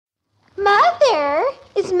Dear,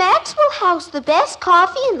 is Maxwell House the best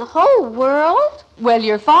coffee in the whole world? Well,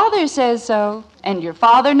 your father says so, and your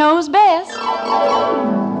father knows best.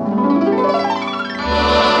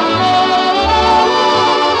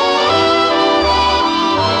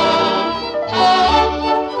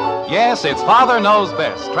 Yes, it's Father Knows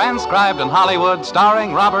Best, transcribed in Hollywood,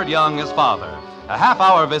 starring Robert Young as father. A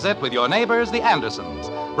half-hour visit with your neighbors, the Andersons.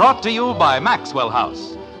 Brought to you by Maxwell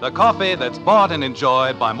House, the coffee that's bought and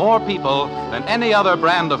enjoyed by more people than any other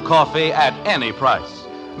brand of coffee at any price.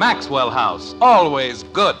 Maxwell House, always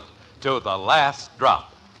good to the last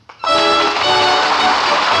drop.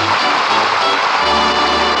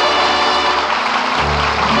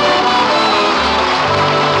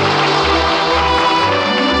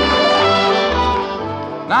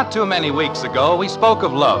 Not too many weeks ago, we spoke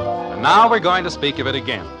of love, and now we're going to speak of it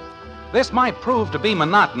again. This might prove to be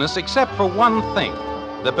monotonous except for one thing,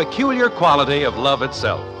 the peculiar quality of love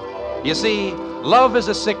itself. You see, love is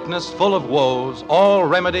a sickness full of woes, all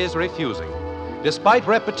remedies refusing. Despite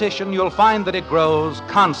repetition, you'll find that it grows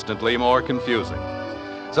constantly more confusing.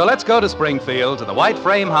 So let's go to Springfield, to the White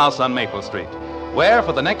Frame House on Maple Street, where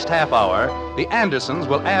for the next half hour, the Andersons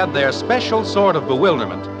will add their special sort of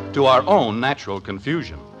bewilderment to our own natural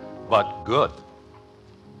confusion, but good.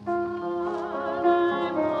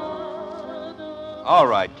 All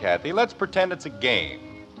right, Kathy, let's pretend it's a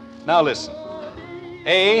game. Now listen.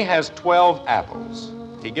 A has 12 apples.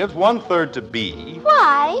 He gives 1/3 to B.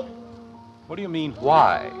 Why? What do you mean,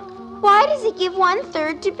 why? Why does he give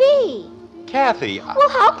 1/3 to B? Kathy, Well,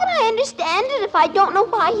 how can I understand it if I don't know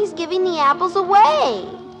why he's giving the apples away?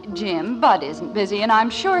 Jim, Bud isn't busy, and I'm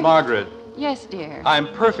sure Margaret, Yes, dear. I'm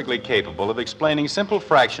perfectly capable of explaining simple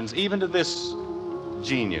fractions even to this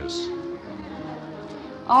genius.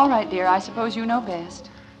 All right, dear, I suppose you know best.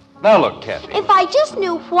 Now look, Kathy. If I just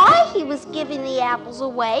knew why he was giving the apples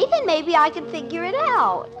away, then maybe I could figure it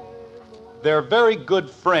out. They're very good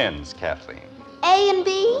friends, Kathleen. A and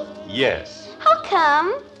B? Yes. How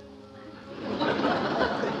come?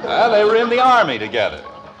 Well, they were in the Army together.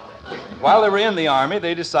 While they were in the Army,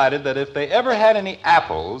 they decided that if they ever had any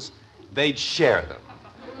apples, they'd share them.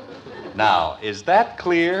 Now, is that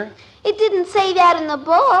clear? It didn't say that in the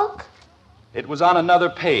book. It was on another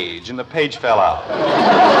page, and the page fell out.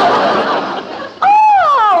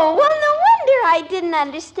 Oh, well, no wonder I didn't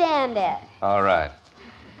understand it. All right.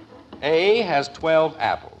 A has 12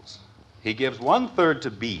 apples. He gives 1/3 to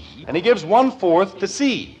B, and he gives 1/4 to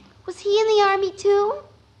C. Was he in the Army, too?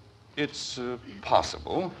 It's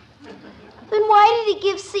possible. Then why did he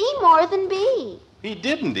give C more than B? He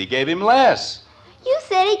didn't. He gave him less. You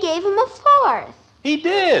said he gave him 1/4. He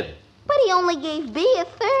did. But he only gave B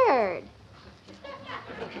 1/3.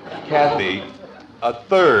 Kathy,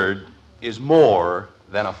 1/3 is more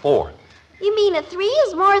than 1/4. You mean a 3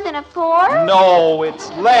 is more than a 4? No,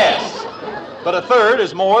 it's less. But 1/3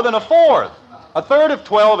 is more than 1/4. 1/3 of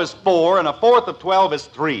 12 is 4, and 1/4 of 12 is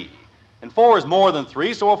 3. And 4 is more than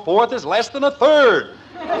 3, so 1/4 is less than 1/3.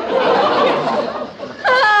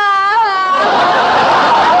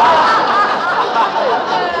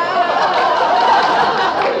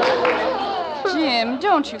 Jim,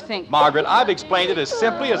 don't you think... Margaret, I've explained it as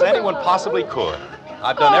simply as anyone possibly could.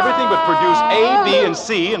 I've done everything but produce A, B, and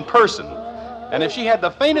C in person. And if she had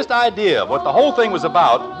the faintest idea of what the whole thing was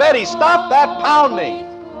about, Betty, stop that pounding!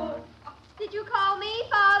 Did you call me,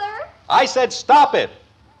 Father? I said stop it!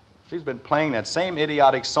 She's been playing that same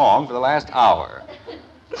idiotic song for the last hour.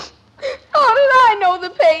 How did I know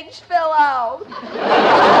the page fell out?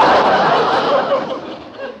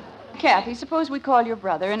 Kathy, suppose we call your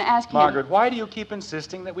brother and ask him... Margaret, why do you keep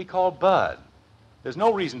insisting that we call Bud? There's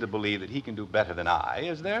no reason to believe that he can do better than I,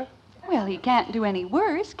 is there? Well, he can't do any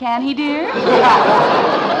worse, can he, dear?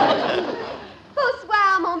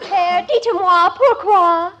 Bonsoir, mon père. Dites-moi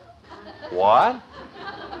pourquoi. What?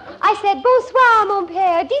 I said, bonsoir, mon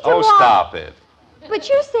père. Dites-moi. Oh, stop it. But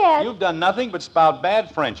you said... You've done nothing but spout bad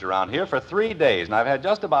French around here for 3 days, and I've had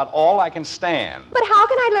just about all I can stand. But how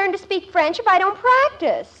can I learn to speak French if I don't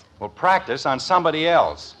practice? Well, practice on somebody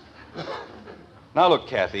else. Now look,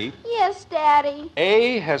 Kathy. Yes, Daddy.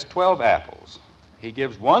 A has 12 apples. He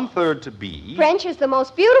gives 1/3 to B. French is the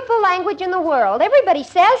most beautiful language in the world. Everybody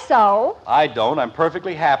says so. I don't. I'm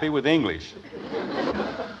perfectly happy with English.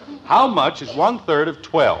 How much is 1/3 of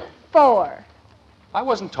 12? 4. I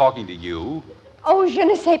wasn't talking to you. Oh, je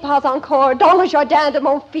ne sais pas encore. Dans le jardin de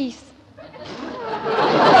mon fils.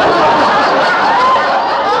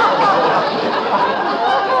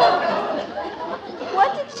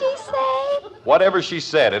 What did she say? Whatever she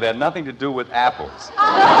said, it had nothing to do with apples.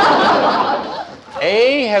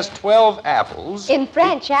 A has 12 apples. In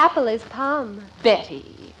French, apple is pomme.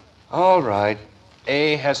 Betty. All right.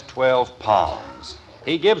 A has 12 palms.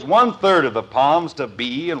 He gives 1/3 of the palms to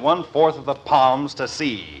B and 1/4 of the palms to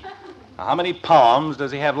C. Now, how many palms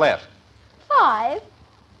does he have left? 5.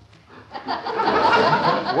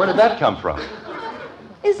 Where did that come from?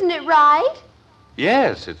 Isn't it right?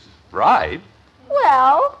 Yes, it's right.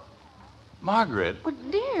 Well, Margaret. Well,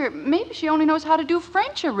 dear, maybe she only knows how to do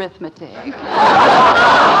French arithmetic.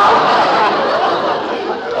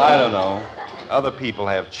 I don't know. Other people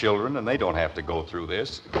have children, and they don't have to go through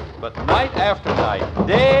this. But night after night,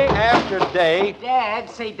 day after day... Dad,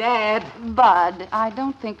 say Dad. Bud, I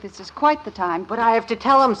don't think this is quite the time. But I have to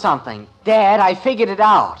tell him something. Dad, I figured it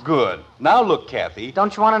out. Good. Now look, Kathy.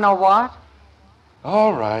 Don't you want to know what?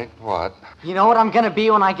 All right, what? You know what I'm going to be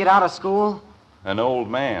when I get out of school? An old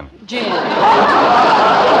man. Jim.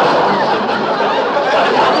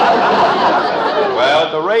 Well,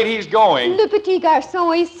 at the rate he's going... le petit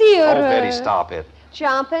garçon est sûr. Oh, Betty, stop it.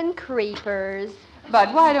 Jumping creepers.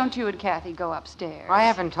 Bud, why don't you and Kathy go upstairs? I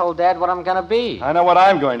haven't told Dad what I'm going to be. I know what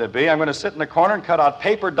I'm going to be. I'm going to sit in the corner and cut out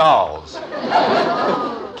paper dolls.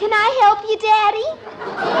 Can I help you, Daddy?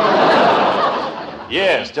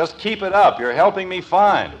 Yes, just keep it up. You're helping me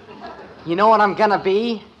fine. You know what I'm going to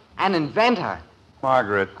be? An inventor.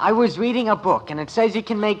 Margaret. I was reading a book, and it says you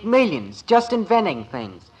can make millions just inventing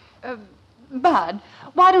things. Bud,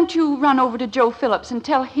 why don't you run over to Joe Phillips and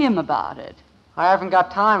tell him about it? I haven't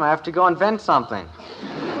got time. I have to go invent something.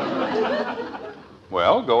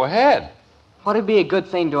 Well, go ahead. What'd be a good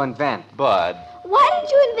thing to invent? Bud. Why don't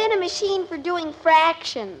you invent a machine for doing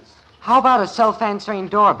fractions? How about a self-answering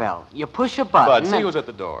doorbell? You push a button. Bud, see who's at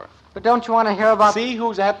the door. But don't you want to hear about... See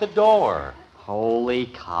who's at the door. Holy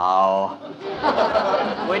cow.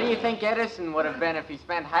 Where do you think Edison would have been if he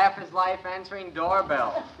spent half his life answering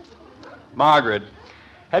doorbells? Margaret,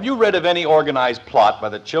 have you read of any organized plot by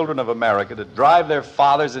the children of America to drive their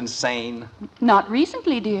fathers insane? Not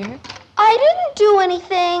recently, dear. I didn't do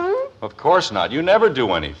anything. Of course not. You never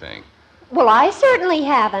do anything. Well, I certainly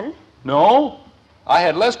haven't. No? I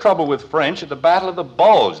had less trouble with French at the Battle of the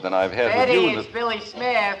Bulge than I've had with you Betty, in the... it's Billy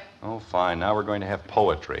Smith. Oh, fine. Now we're going to have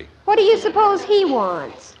poetry. What do you suppose he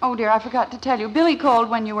wants? Oh, dear, I forgot to tell you. Billy called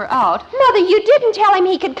when you were out. Mother, you didn't tell him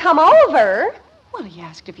he could come over. Well, he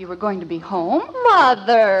asked if you were going to be home.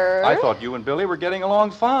 Mother. I thought you and Billy were getting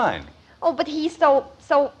along fine. Oh, but he's so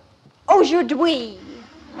aujourd'hui.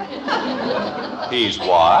 He's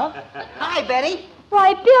what? Hi, Betty.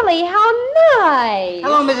 Why, Billy, how nice.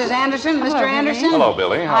 Hello, Mrs. Anderson. Mr. Billy. Anderson. Hello,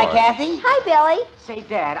 Billy. How Hi, are you? Kathy. Hi, Billy. Say,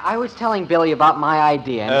 Dad, I was telling Billy about my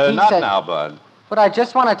idea, and he Not said... now, Bud. But I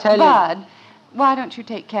just want to tell you... Bud, why don't you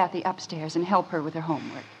take Kathy upstairs and help her with her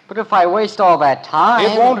homework? But if I waste all that time...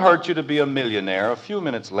 It won't hurt you to be a millionaire a few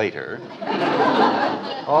minutes later.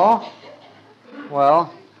 Oh?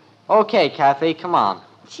 Well, okay, Kathy, come on.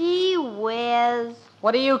 Gee whiz.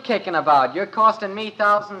 What are you kicking about? You're costing me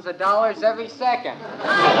thousands of dollars every second.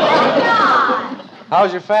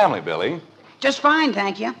 How's your family, Billy? Just fine,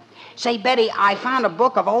 thank you. Say, Betty, I found a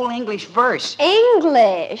book of old English verse.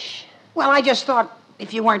 English. Well, I just thought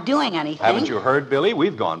if you weren't doing anything... Haven't you heard, Billy?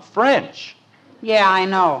 We've gone French. Yeah, I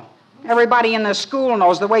know. Everybody in the school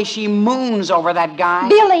knows the way she moons over that guy.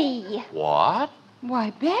 Billy. What?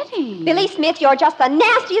 Why, Betty. Billy Smith, you're just the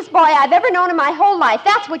nastiest boy I've ever known in my whole life.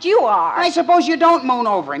 That's what you are. I suppose you don't moon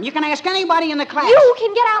over him. You can ask anybody in the class. You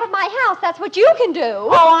can get out of my house. That's what you can do.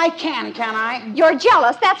 Oh, I can I? You're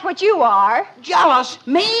jealous. That's what you are. Jealous?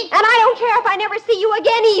 Me? And I don't care if I never see you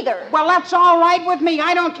again either. Well, that's all right with me.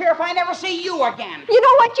 I don't care if I never see you again. You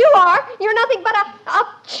know what you are? You're nothing but a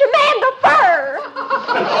chemin de fer.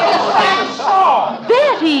 That's so.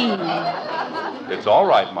 Betty! It's all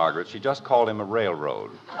right, Margaret. She just called him a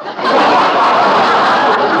railroad.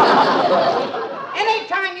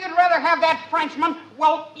 Anytime you'd rather have that Frenchman,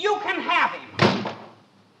 well, you can have him.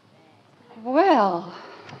 Well,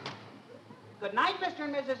 Good night, Mr.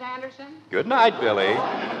 and Mrs. Anderson. Good night, Billy.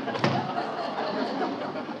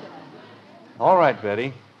 All right,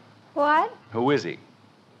 Betty. What? Who is he?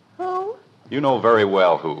 Who? You know very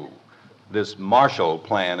well who. This Marshall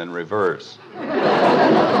Plan in reverse.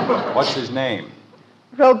 What's his name?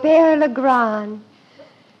 Robert Legrand.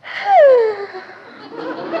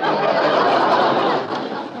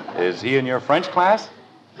 Is he in your French class?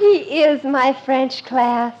 He is my French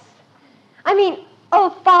class. I mean,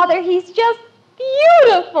 oh, Father, he's just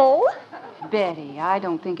beautiful. Betty, I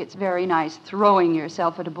don't think it's very nice throwing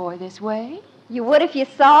yourself at a boy this way. You would if you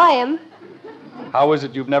saw him. How is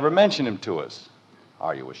it you've never mentioned him to us?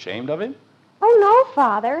 Are you ashamed of him? Oh, no,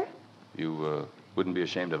 Father. You wouldn't be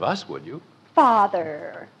ashamed of us, would you?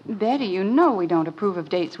 Father. Betty, you know we don't approve of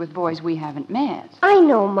dates with boys we haven't met. I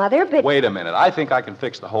know, Mother, but... Wait a minute. I think I can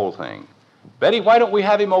fix the whole thing. Betty, why don't we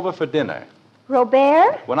have him over for dinner?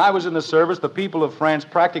 Robert? When I was in the service, the people of France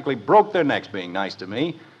practically broke their necks being nice to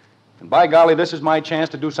me. And by golly, this is my chance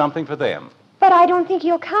to do something for them. But I don't think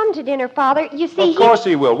he'll come to dinner, Father. You see, Of course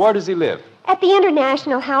he will. Where does he live? At the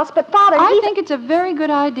International House, but Father, I think it's a very good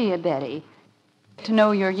idea, Betty, to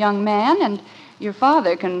know your young man, and your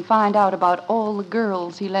father can find out about all the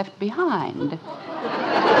girls he left behind.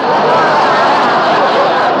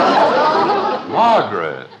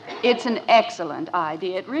 Margaret. It's an excellent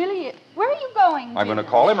idea. It really is. Where are you going? I'm going to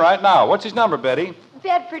call him right now. What's his number, Betty?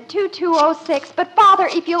 Bedford 2206. But, Father,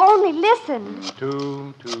 if you'll only listen.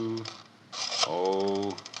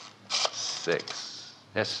 2206.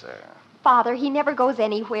 Yes, sir. Father, he never goes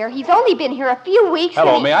anywhere. He's only been here a few weeks.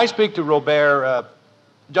 Hello, and may I speak to Robert,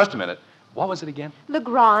 just a minute. What was it again?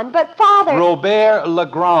 Legrand, but Father... Robert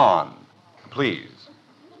Legrand. Please.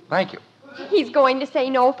 Thank you. He's going to say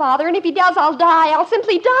no, Father, and if he does, I'll die. I'll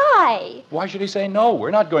simply die. Why should he say no?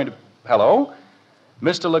 We're not going to... Hello?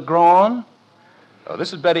 Mr. Legrand? Oh,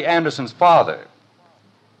 this is Betty Anderson's father.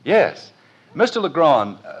 Yes. Mr.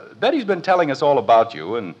 Legrand, Betty's been telling us all about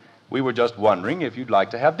you, and we were just wondering if you'd like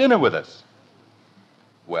to have dinner with us.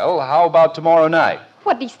 Well, how about tomorrow night?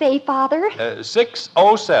 What'd he say, Father?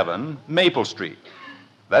 607 Maple Street.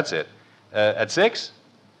 That's it. At 6?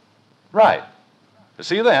 Right.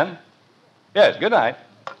 See you then. Yes, good night.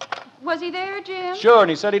 Was he there, Jim? Sure, and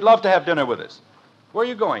he said he'd love to have dinner with us. Where are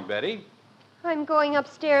you going, Betty? I'm going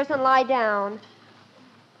upstairs and lie down.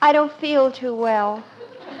 I don't feel too well.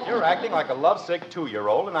 You're acting like a lovesick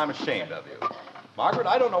 2-year-old, and I'm ashamed of you. Margaret,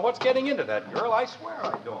 I don't know what's getting into that girl. I swear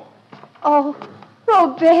I don't. Oh,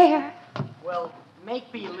 Robert. Well,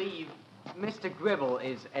 make believe Mr. Gribble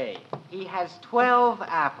is A. He has 12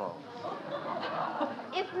 apples.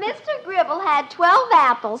 If Mr. Gribble had 12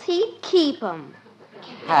 apples, he'd keep them.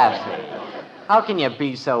 Cassie, how can you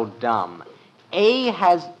be so dumb? A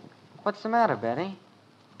has... What's the matter, Betty?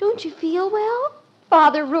 Don't you feel well?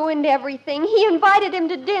 Father ruined everything. He invited him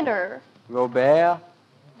to dinner. Robert?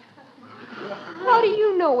 How do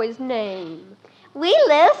you know his name? We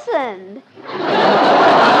listened.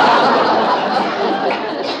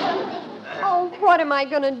 Oh, what am I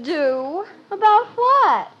going to do? About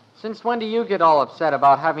what? Since when do you get all upset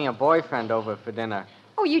about having a boyfriend over for dinner?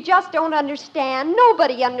 Oh, you just don't understand.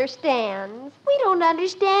 Nobody understands. We don't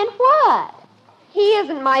understand what? He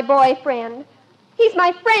isn't my boyfriend. He's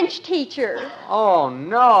my French teacher. Oh,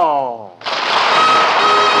 no.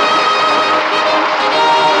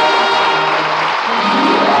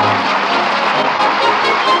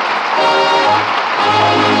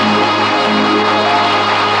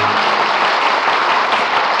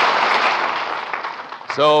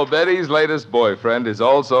 So Betty's latest boyfriend is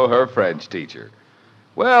also her French teacher.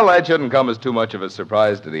 Well, that shouldn't come as too much of a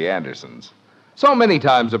surprise to the Andersons. So many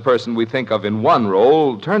times a person we think of in one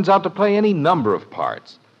role turns out to play any number of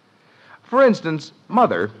parts. For instance,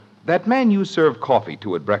 Mother, that man you serve coffee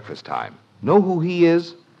to at breakfast time, know who he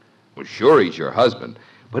is? Well, sure, he's your husband,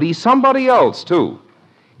 but he's somebody else, too.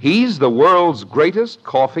 He's the world's greatest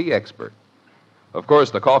coffee expert. Of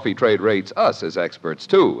course, the coffee trade rates us as experts,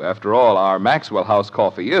 too. After all, our Maxwell House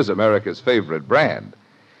coffee is America's favorite brand.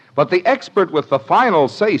 But the expert with the final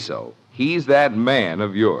say-so, he's that man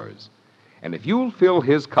of yours. And if you'll fill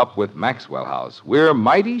his cup with Maxwell House, we're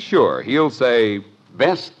mighty sure he'll say,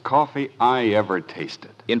 best coffee I ever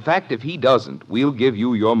tasted. In fact, if he doesn't, we'll give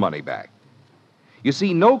you your money back. You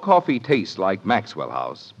see, no coffee tastes like Maxwell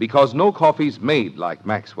House because no coffee's made like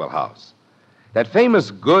Maxwell House. That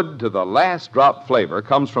famous good to the last drop flavor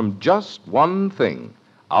comes from just one thing,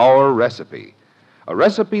 our recipe. A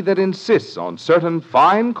recipe that insists on certain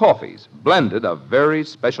fine coffees blended a very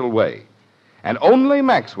special way. And only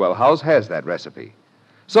Maxwell House has that recipe.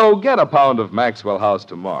 So get a pound of Maxwell House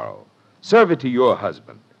tomorrow. Serve it to your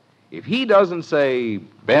husband. If he doesn't say,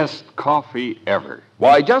 best coffee ever,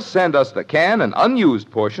 why, just send us the can and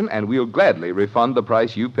unused portion, and we'll gladly refund the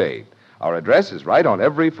price you paid. Our address is right on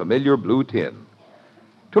every familiar blue tin.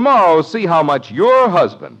 Tomorrow, see how much your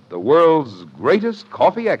husband, the world's greatest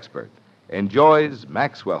coffee expert, enjoys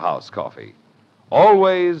Maxwell House coffee.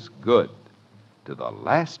 Always good to the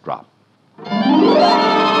last drop.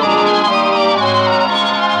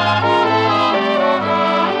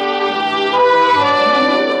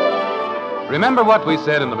 Remember what we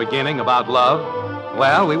said in the beginning about love?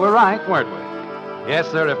 Well, we were right, weren't we? Yes,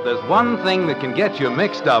 sir, if there's one thing that can get you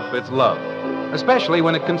mixed up, it's love, especially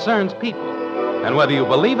when it concerns people. And whether you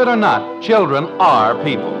believe it or not, children are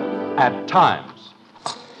people at times.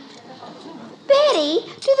 Ben! Betty,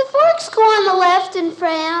 do the forks go on the left in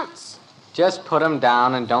France? Just put 'em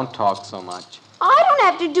down and don't talk so much. I don't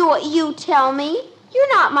have to do what you tell me.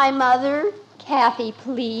 You're not my mother. Kathy,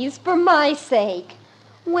 please, for my sake.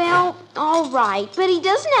 Well, all right, but he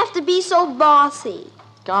doesn't have to be so bossy.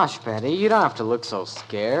 Gosh, Betty, you don't have to look so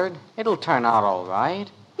scared. It'll turn out all right.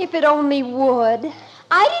 If it only would.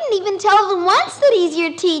 I didn't even tell them once that he's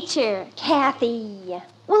your teacher. Kathy.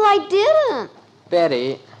 Well, I didn't.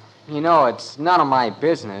 Betty, you know, it's none of my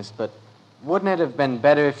business, but wouldn't it have been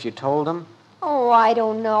better if you told him? Oh, I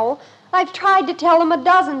don't know. I've tried to tell him a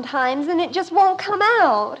dozen times, and it just won't come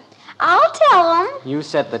out. I'll tell him. You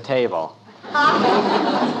set the table.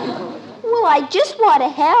 Well, I just want to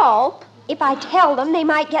help. If I tell them, they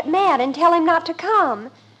might get mad and tell him not to come.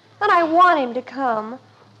 And I want him to come.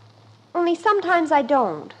 Only sometimes I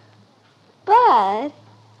don't. Bud,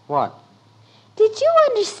 What? did you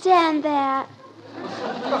understand that?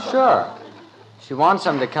 Sure. She wants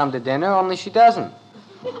him to come to dinner, only she doesn't.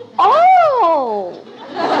 Oh!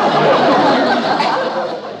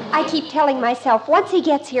 I keep telling myself, once he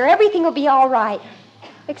gets here, everything will be all right.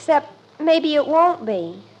 Except maybe it won't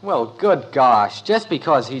be. Well, good gosh, just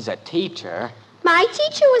because he's a teacher. My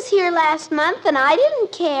teacher was here last month, and I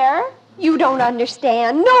didn't care. You don't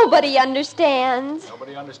understand. Nobody understands.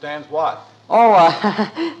 Nobody understands what? Oh,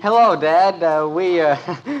 hello, Dad. We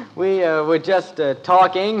were just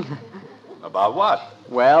talking. About what?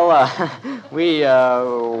 Well, we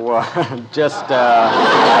were just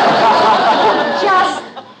Just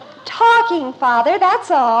talking, Father, that's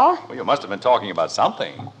all. Well, you must have been talking about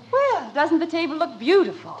something. Well, doesn't the table look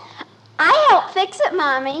beautiful? I helped fix it,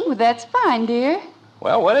 Mommy. Well, that's fine, dear.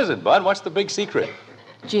 Well, what is it, Bud? What's the big secret?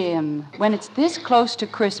 Jim, when it's this close to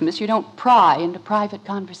Christmas, you don't pry into private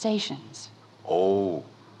conversations. Oh.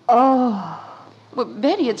 Oh. Well,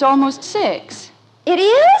 Betty, it's almost 6. It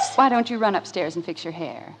is? Why don't you run upstairs and fix your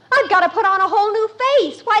hair? I've got to put on a whole new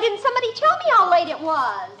face. Why didn't somebody tell me how late it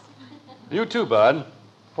was? You too, Bud.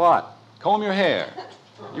 what? Comb your hair.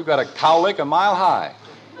 You got a cowlick a mile high.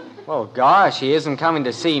 Well, gosh, he isn't coming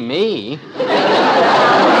to see me.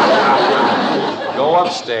 Go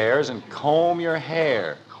upstairs and comb your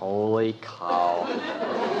hair. Holy cow.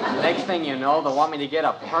 Next thing you know, they'll want me to get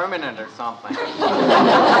a permanent or something.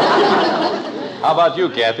 How about you,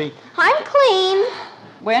 Kathy? I'm clean.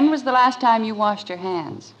 When was the last time you washed your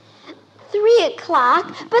hands?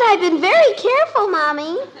 3:00, but I've been very careful,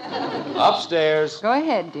 Mommy. Upstairs. Go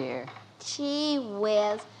ahead, dear. Gee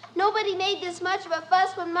whiz. Nobody made this much of a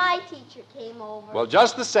fuss when my teacher came over. Well,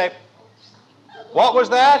 just the same. What was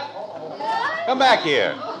that? Come back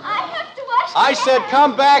here. I have to wash I said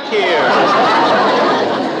come back here.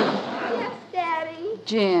 Yes, Daddy.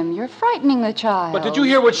 Jim, you're frightening the child. But did you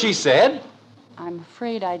hear what she said? I'm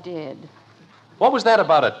afraid I did. What was that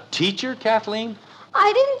about a teacher, Kathleen?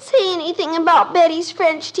 I didn't say anything about Betty's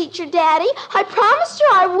French teacher, Daddy. I promised her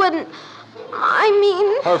I wouldn't.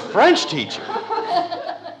 Her French teacher.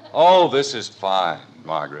 Oh, this is fine,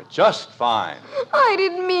 Margaret. Just fine. I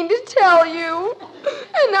didn't mean to tell you.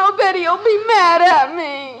 And now Betty'll be mad at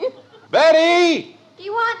me. Betty! Do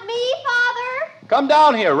you want me, Father? Come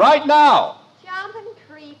down here right now. Jumping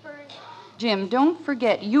creepers. Jim, don't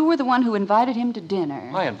forget, you were the one who invited him to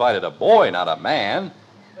dinner. I invited a boy, not a man.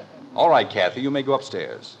 All right, Kathy, you may go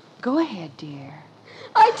upstairs. Go ahead, dear.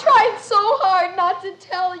 I tried so hard not to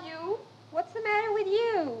tell you. What's the matter with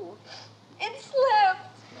you? It slipped.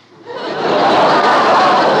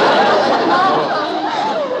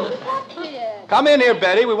 Come in here,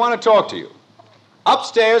 Betty. We want to talk to you.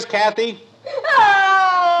 Upstairs, Kathy.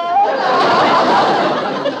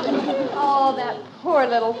 Oh, that poor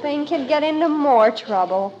little thing can get into more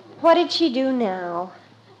trouble. What did she do now?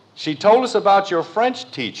 She told us about your French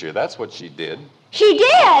teacher. That's what she did. She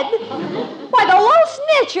did? Why, the low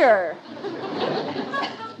snitcher.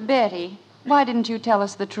 Betty, why didn't you tell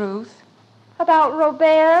us the truth? About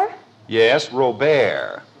Robert? Yes,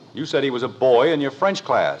 Robert. You said he was a boy in your French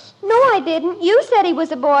class. No, I didn't. You said he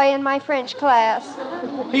was a boy in my French class.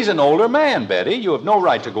 He's an older man, Betty. You have no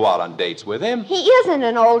right to go out on dates with him. He isn't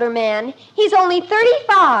an older man. He's only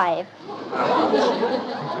 35.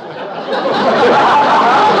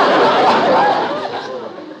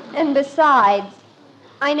 And besides,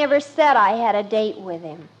 I never said I had a date with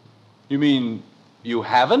him. You mean you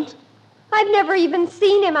haven't? I've never even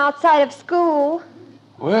seen him outside of school.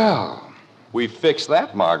 Well, we fixed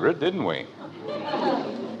that, Margaret, didn't we?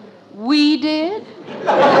 We did?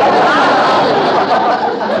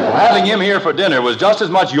 Having him here for dinner was just as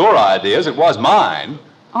much your idea as it was mine.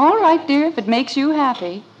 All right, dear, if it makes you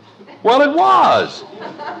happy. Well, it was.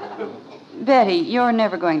 Betty, you're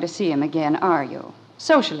never going to see him again, are you?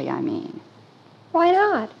 Socially, I mean. Why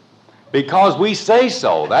not? Because we say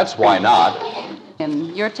so. That's why not.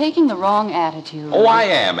 Jim, you're taking the wrong attitude. Oh, I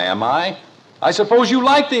am I? I suppose you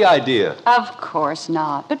like the idea. Of course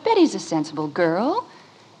not. But Betty's a sensible girl.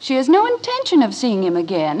 She has no intention of seeing him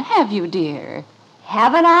again, have you, dear?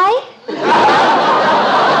 Haven't I?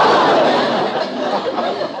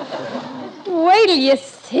 Wait till you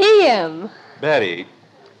see him. Betty,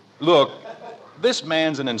 look, this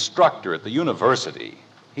man's an instructor at the university.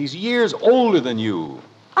 He's years older than you.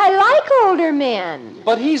 I like older men.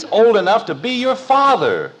 But he's old enough to be your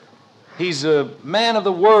father. He's a man of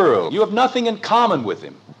the world. You have nothing in common with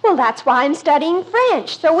him. Well, that's why I'm studying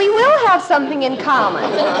French, so we will have something in common.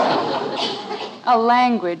 A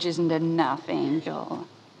language isn't enough, Angel.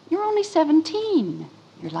 You're only 17.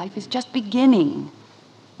 Your life is just beginning.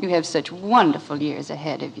 You have such wonderful years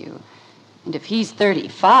ahead of you. And if he's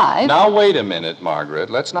 35... Now, wait a minute, Margaret.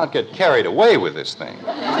 Let's not get carried away with this thing.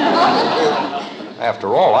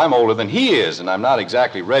 After all, I'm older than he is, and I'm not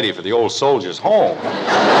exactly ready for the old soldier's home.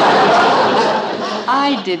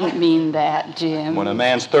 I didn't mean that, Jim. When a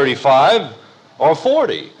man's 35 or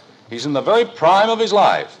 40, he's in the very prime of his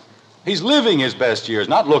life. He's living his best years,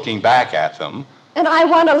 not looking back at them. And I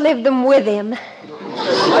want to live them with him.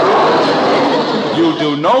 You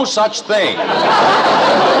do no such thing. But,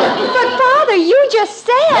 Father, you just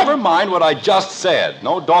said... Never mind what I just said.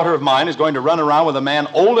 No daughter of mine is going to run around with a man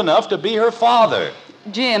old enough to be her father.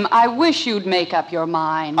 Jim, I wish you'd make up your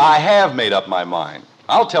mind. I have made up my mind.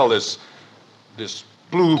 I'll tell this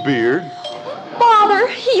Bluebeard. Father,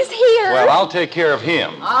 he's here. Well, I'll take care of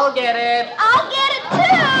him. I'll get it. I'll get it,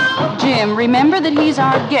 too. Jim, remember that he's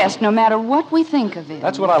our guest no matter what we think of him.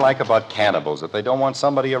 That's what I like about cannibals. If they don't want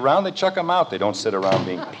somebody around, they chuck them out. They don't sit around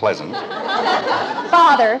being pleasant.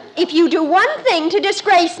 Father, if you do one thing to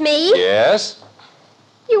disgrace me... Yes?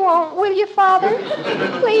 You won't, will you, Father?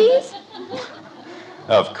 Please?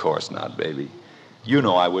 Of course not, baby. You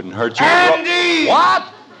know I wouldn't hurt you. Andy!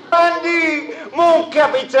 What? Andy, mon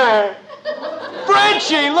capitaine.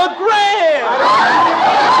 Frenchie LeGrand!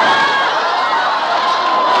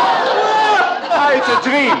 It's a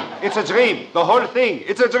dream. It's a dream. The whole thing.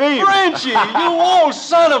 It's a dream. Frenchie, you old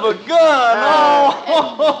son of a gun.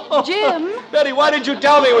 Oh. Jim? Betty, why did you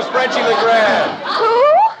tell me it was Frenchie LeGrand? Who?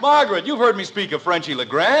 Margaret, you've heard me speak of Frenchie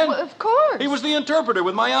LeGrand. Well, of course. He was the interpreter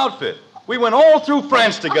with my outfit. We went all through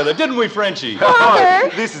France together, didn't we, Frenchie?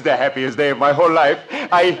 Father! Oh, this is the happiest day of my whole life.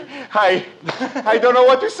 I don't know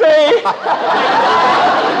what to say.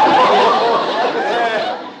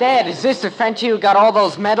 Dad, is this the Frenchie who got all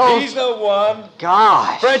those medals? He's the one.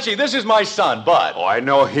 Gosh. Frenchie, this is my son, Bud. Oh, I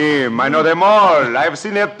know him. I know them all. I've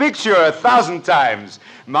seen their picture 1,000 times.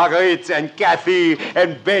 Marguerite and Kathy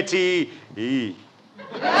and Betty.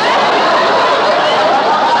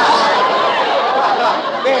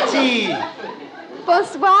 Betty!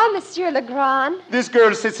 Bonsoir, Monsieur Legrand. This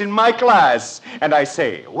girl sits in my class, and I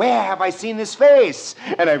say, where have I seen this face?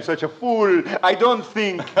 And I'm such a fool, I don't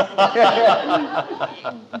think.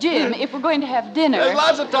 Jim, if we're going to have dinner... There's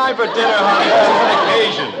lots of time for dinner, honey.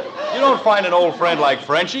 It's an occasion. You don't find an old friend like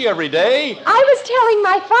Frenchie every day. I was telling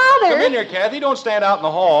my father... Come in here, Kathy. Don't stand out in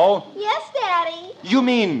the hall. Yes, Daddy. You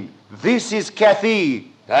mean this is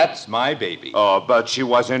Kathy? That's my baby. Oh, but she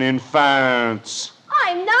was an infant.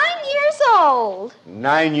 I'm 9 years old.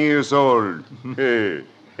 9 years old. And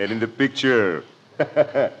in the picture,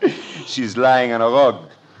 she's lying on a rug.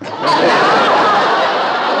 Oh,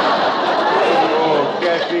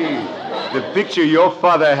 Kathy, the picture your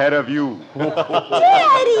father had of you.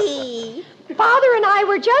 Daddy! Father and I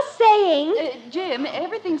were just saying... Jim,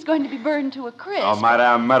 everything's going to be burned to a crisp. Oh,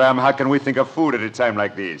 madame, how can we think of food at a time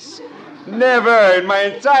like this? Never in my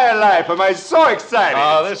entire life am I so excited.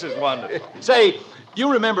 Oh, this is wonderful. Say, you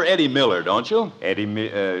remember Eddie Miller, don't you?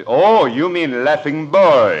 Oh, you mean Laughing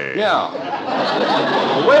Boy. Yeah.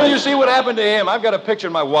 Well, wait till you see what happened to him. I've got a picture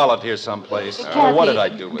in my wallet here someplace. Kathy, what did I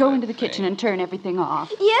do with go it? into the kitchen and turn everything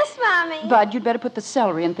off. Yes, Mommy. Bud, you'd better put the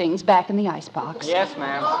celery and things back in the icebox. Yes,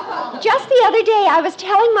 ma'am. Just the other day, I was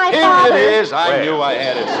telling my Here father... it is. I knew I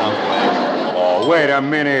had it someplace. Oh, wait a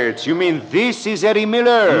minute. You mean this is Eddie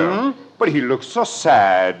Miller? Mm-hmm. But he looks so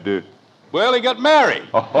sad. Well, he got married.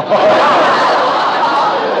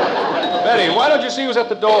 Betty, why don't you see who's at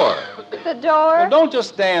the door? The door? Well, don't just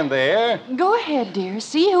stand there. Go ahead, dear.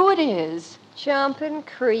 See who it is. Jumping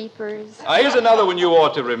creepers. Here's another one you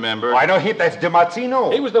ought to remember. I know him. That's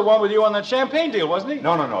DiMartino. He was the one with you on that champagne deal, wasn't he?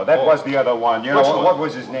 No. That was the other one. You Which know, one? what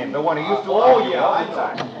was his name? The one he used to argue all the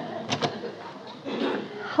time.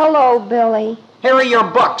 Hello, Billy. Here are your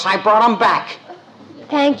books. I brought them back.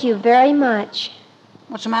 Thank you very much.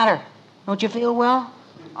 What's the matter? Don't you feel well?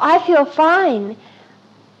 I feel fine.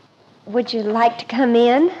 Would you like to come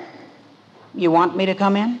in? You want me to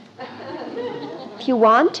come in? If you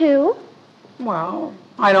want to. Well,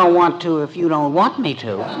 I don't want to if you don't want me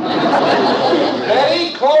to.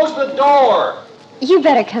 Betty, close the door. You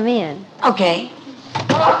better come in. Okay.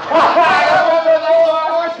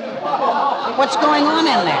 What's going on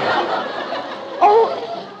in there?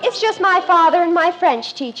 Oh, it's just my father and my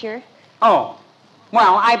French teacher. Oh,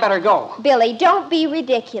 well, I better go. Billy, don't be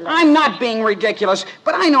ridiculous. I'm not being ridiculous,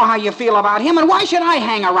 but I know how you feel about him, and why should I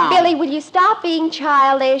hang around? Billy, will you stop being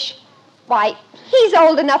childish? Why, he's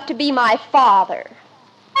old enough to be my father.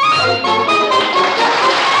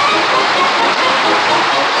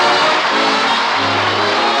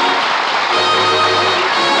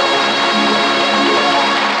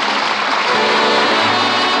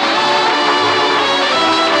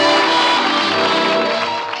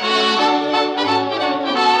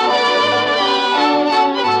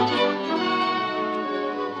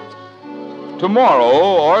 Tomorrow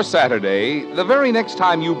or Saturday, the very next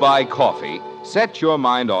time you buy coffee, set your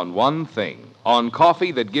mind on one thing, on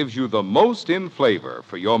coffee that gives you the most in flavor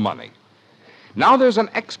for your money. Now there's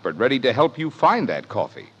an expert ready to help you find that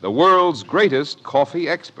coffee, the world's greatest coffee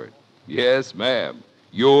expert. Yes, ma'am,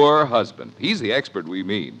 your husband. He's the expert we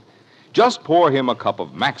mean. Just pour him a cup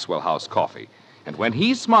of Maxwell House coffee, and when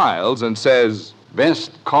he smiles and says,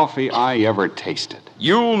 Best coffee I ever tasted.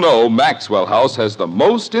 you'll know Maxwell House has the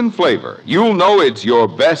most in flavor. You'll know it's your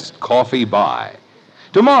best coffee buy.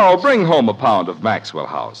 Tomorrow, bring home a pound of Maxwell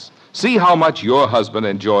House. See how much your husband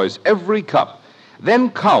enjoys every cup. Then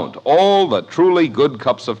count all the truly good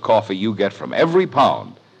cups of coffee you get from every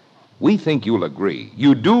pound. We think you'll agree.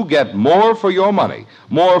 You do get more for your money,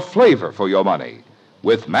 more flavor for your money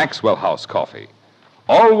with Maxwell House coffee.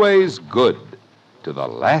 Always good to the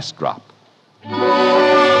last drop.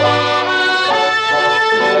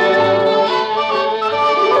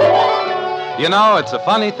 You know, it's a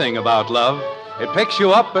funny thing about love. It picks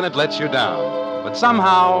you up and it lets you down. But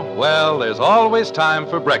somehow, well, there's always time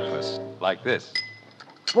for breakfast, like this.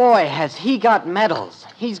 Boy, has he got medals.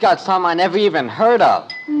 He's got some I never even heard of.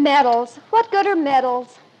 Medals. What good are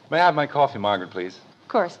medals? May I have my coffee, Margaret, please? Of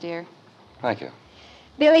course, dear. Thank you.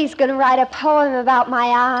 Billy's going to write a poem about my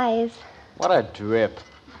eyes. What a drip.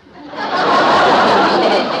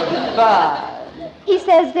 He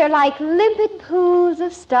says they're like limpid pools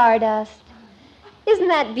of stardust. Isn't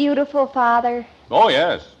that beautiful, Father? Oh,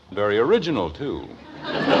 yes. Very original, too.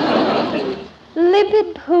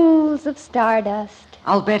 Limpid pools of stardust.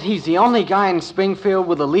 I'll bet he's the only guy in Springfield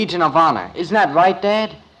with a Legion of Honor. Isn't that right,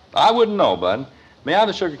 Dad? I wouldn't know, Bud. May I have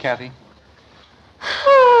the sugar, Kathy?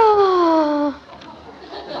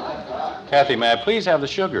 Kathy, may I please have the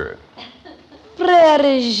sugar?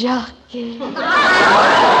 Frère Jacques.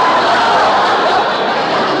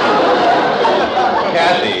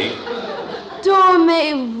 Kathy.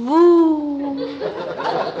 Dormez-vous.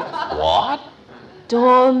 What?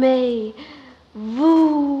 Dormez-vous.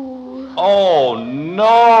 Oh,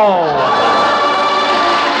 no.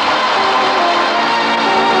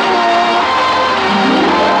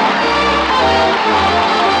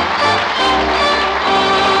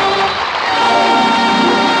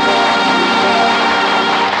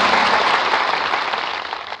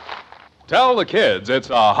 Tell the kids it's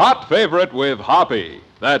a hot favorite with Hoppy.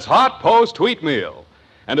 That's hot post-wheat meal.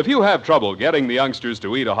 And if you have trouble getting the youngsters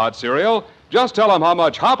to eat a hot cereal, just tell them how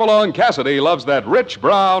much Hopalong Cassidy loves that rich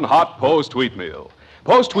brown hot post-wheat meal.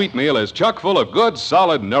 Post-wheat meal is chock full of good,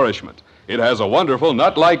 solid nourishment. It has a wonderful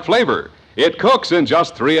nut-like flavor. It cooks in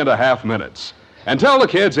just 3.5 minutes. And tell the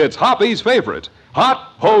kids it's Hoppy's favorite,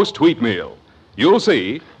 hot post-wheat meal. You'll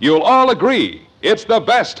see, you'll all agree, it's the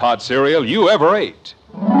best hot cereal you ever ate.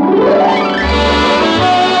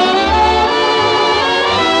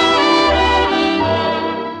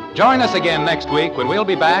 Join us again next week when we'll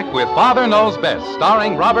be back with Father Knows Best,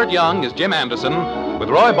 starring Robert Young as Jim Anderson, with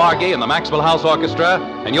Roy Bargy and the Maxwell House Orchestra,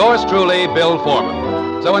 and yours truly, Bill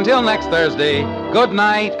Foreman. So until next Thursday, good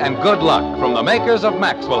night and good luck from the makers of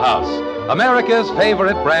Maxwell House, America's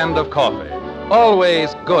favorite brand of coffee.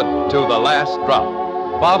 Always good to the last drop.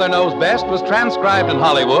 Father Knows Best was transcribed in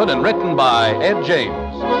Hollywood and written by Ed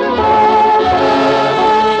James.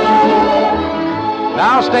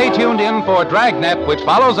 Now stay tuned in for Dragnet, which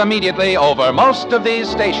follows immediately over most of these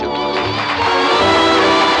stations.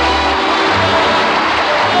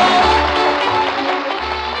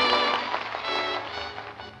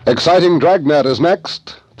 Exciting Dragnet is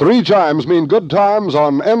next. 3 chimes mean good times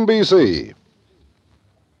on NBC.